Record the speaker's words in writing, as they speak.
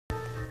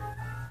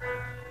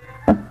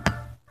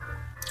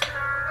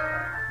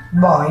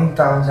Bom,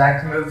 então, já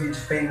que meu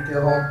vídeo foi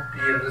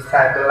interrompido,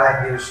 sabe lá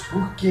Deus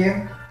por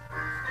quê?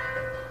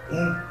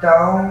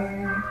 Então,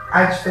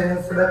 a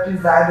diferença da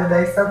pisada e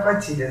das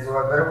sapatilhas. Eu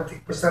agora vou ter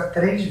que postar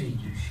 3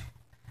 vídeos.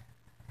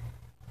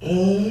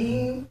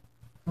 E,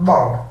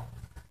 bom,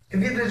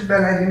 vida de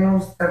bailarina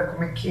não sabe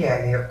como é que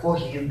é, né? A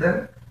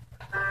corrida.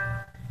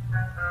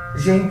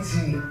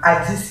 Gente, a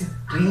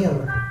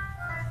disciplina,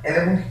 ela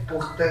é muito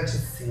importante,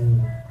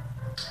 assim.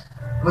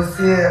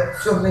 Você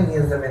se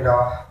organiza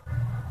melhor.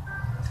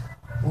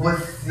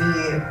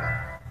 Você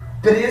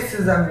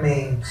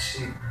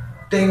precisamente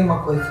tem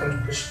uma correção de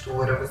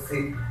postura,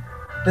 você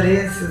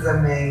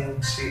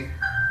precisamente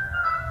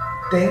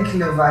tem que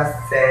levar a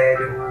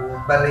sério. O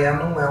balé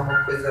não é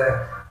uma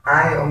coisa,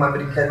 é uma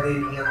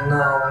brincadeirinha.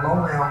 Não,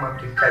 não é uma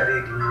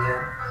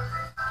brincadeirinha.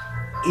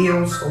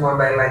 Eu sou uma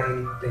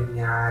bailarina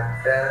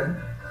empenhada,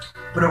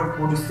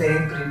 procuro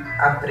sempre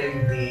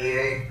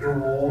aprender,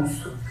 eu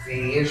ouço,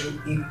 vejo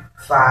e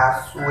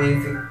faço,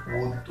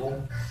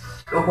 executo.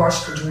 Eu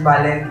gosto de um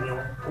balé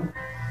limpo,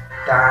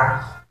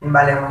 tá? Um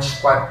balé mais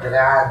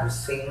quadrado,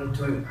 sem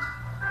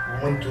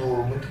muito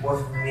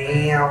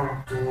movimento,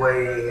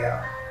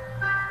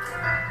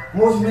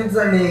 movimentos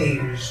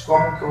alheios,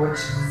 como que eu vou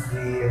te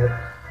dizer?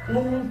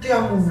 Num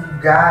termo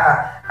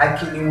vulgar,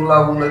 aquele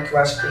hula-hula que eu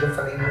acho que eu já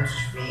falei em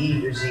outros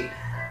vídeos,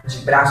 de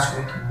braços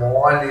muito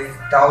moles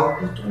e tal. Eu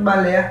curto um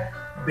balé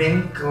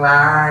bem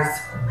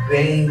clássico,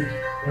 bem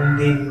um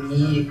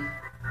demi,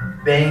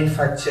 bem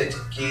fatia de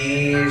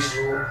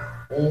queijo,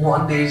 um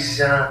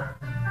rondejant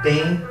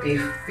bem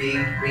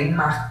perfeito, bem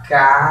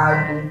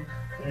marcado,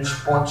 nos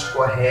pontos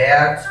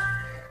corretos.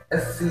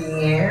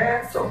 Assim,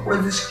 são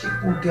coisas que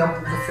com o tempo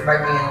você vai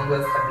ganhando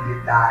essa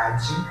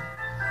habilidade.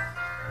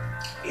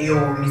 Eu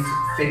me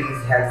sinto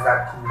feliz e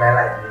realizado como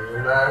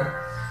bailarina.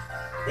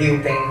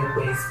 Eu tenho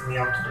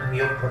reconhecimento do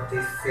meu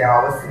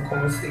potencial, assim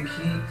como eu sei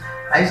que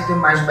as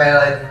demais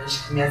bailarinas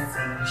que me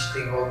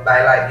assistem, ou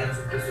bailarinos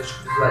ou pessoas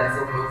que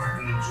visualizam o meu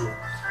vídeo,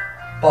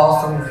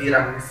 possam vir a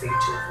me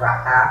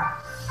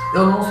incentivar.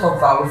 Eu não só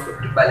falo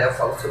sobre balé, eu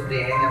falo sobre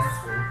N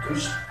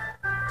assuntos.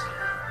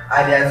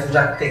 Aliás, eu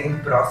já tenho um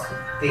próximo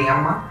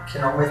tema, que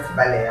não vai ser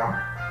balé.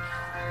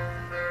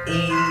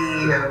 E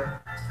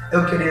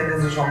eu queria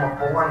desejar uma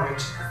boa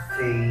noite a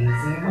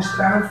vocês e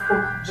mostrar um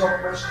pouco de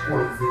algumas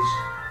coisas.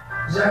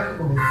 Já que eu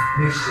vou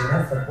mexer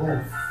nessa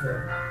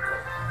bolsa,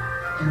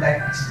 que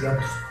daqui de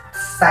dentro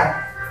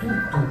sai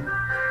tudo,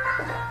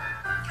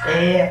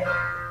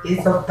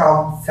 esse é o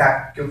tal de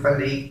saco que eu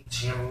falei que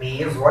tinha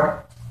mesmo. Olha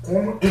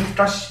como ele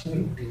tá cheio,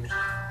 meu Deus.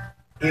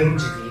 Erro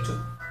de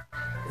vídeo.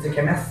 Esse aqui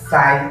é a minha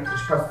saia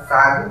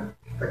transpassada,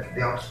 tá aqui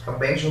dentro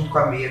também, junto com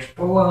a meia de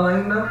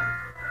polaina,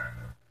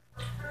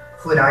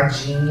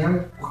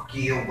 furadinha,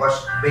 porque eu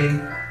gosto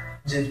bem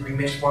de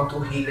minhas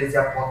panturrilhas e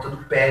a ponta do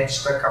pé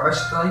destacar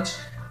bastante,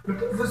 para a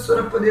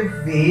professora poder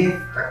ver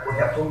se está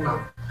correto ou não.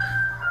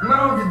 Uma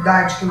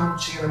novidade que não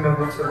tinha na minha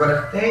bolsa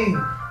agora tem,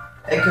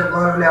 é que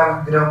agora eu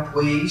levo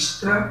grampo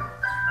extra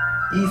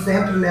e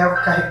sempre levo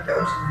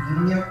carretel de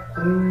linha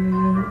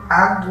com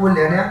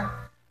agulha, né?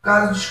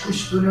 Caso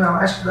descosture o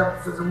elástico, dá para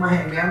fazer uma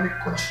remenda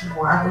e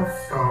continuar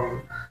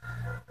dançando.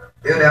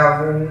 Eu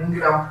levo um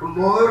grampo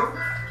louro,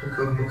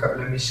 porque o meu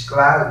cabelo é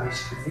mesclado, meio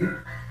esquisito,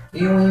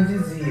 e um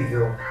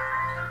invisível.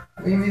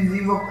 O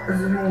invisível eu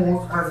quase não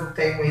uso, mas eu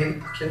tenho ele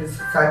porque é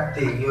necessário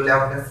ter. E eu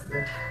levo nessa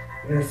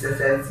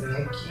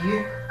necessairezinha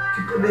aqui,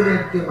 que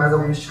poderia ter mais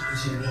alguns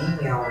tipos de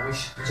linha,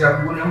 alguns tipos de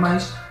agulha,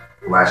 mas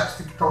eu acho que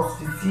isso aqui está o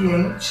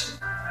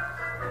suficiente.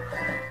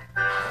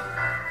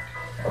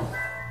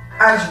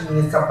 As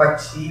minhas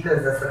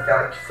sapatilhas, essa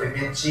tela que foi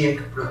minha tia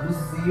que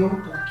produziu,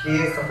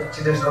 porque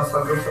sapatilhas da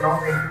sua dança não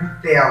vem com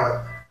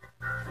tela.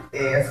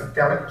 É essa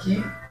tela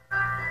aqui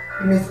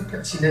e minhas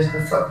sapatilhas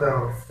da sua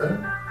dança,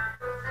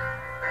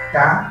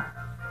 tá?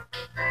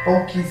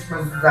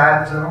 Pouquíssimas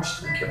usadas, não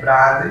estão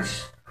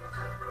quebradas.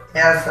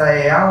 Essa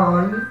é a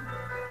Anne,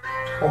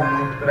 com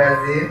muito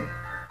prazer,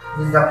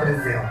 vos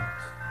apresento.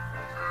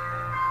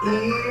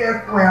 E é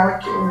com ela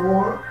que eu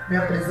vou me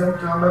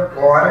apresentando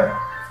agora.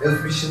 Eu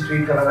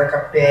substituí pela da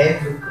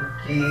Capésio,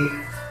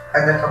 porque a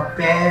da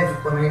Capésio,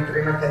 quando eu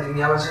entrei na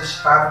academia, ela já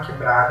estava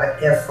quebrada.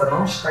 Essa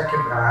não está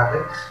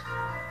quebrada.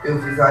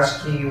 Eu fiz,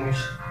 acho que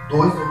uns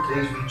 2 ou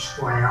 3 vídeos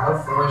com ela,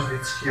 foram as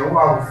vezes que eu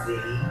a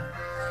usei.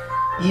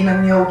 E na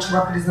minha última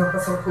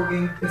apresentação que eu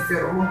ganhei em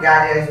terceiro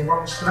lugar, e aí eu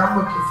vou mostrar o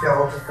meu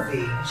troféu a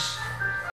vocês.